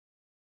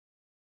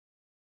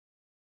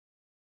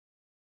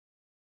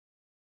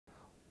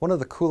One of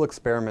the cool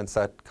experiments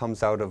that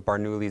comes out of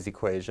Bernoulli's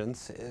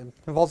equations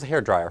involves a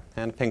hairdryer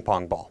and a ping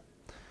pong ball.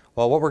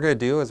 Well, what we're going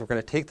to do is we're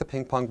going to take the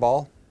ping pong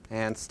ball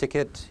and stick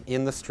it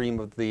in the stream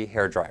of the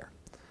hairdryer.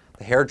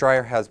 The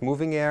hairdryer has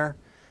moving air.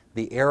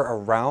 The air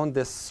around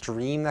this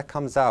stream that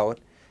comes out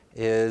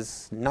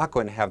is not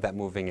going to have that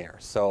moving air.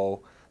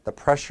 So the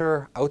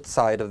pressure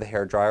outside of the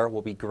hairdryer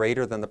will be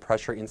greater than the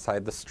pressure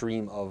inside the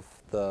stream of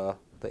the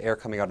air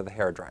coming out of the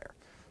hairdryer.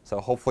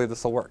 So hopefully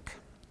this will work.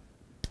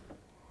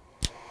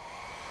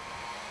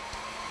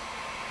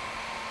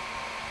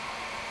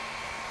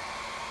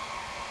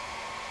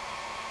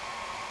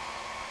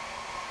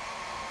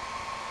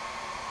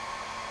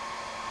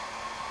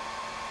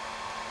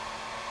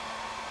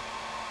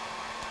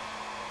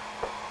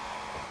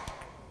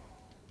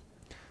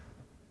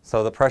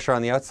 So the pressure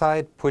on the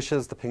outside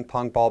pushes the ping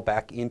pong ball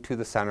back into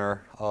the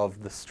center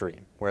of the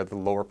stream where the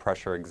lower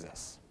pressure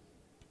exists.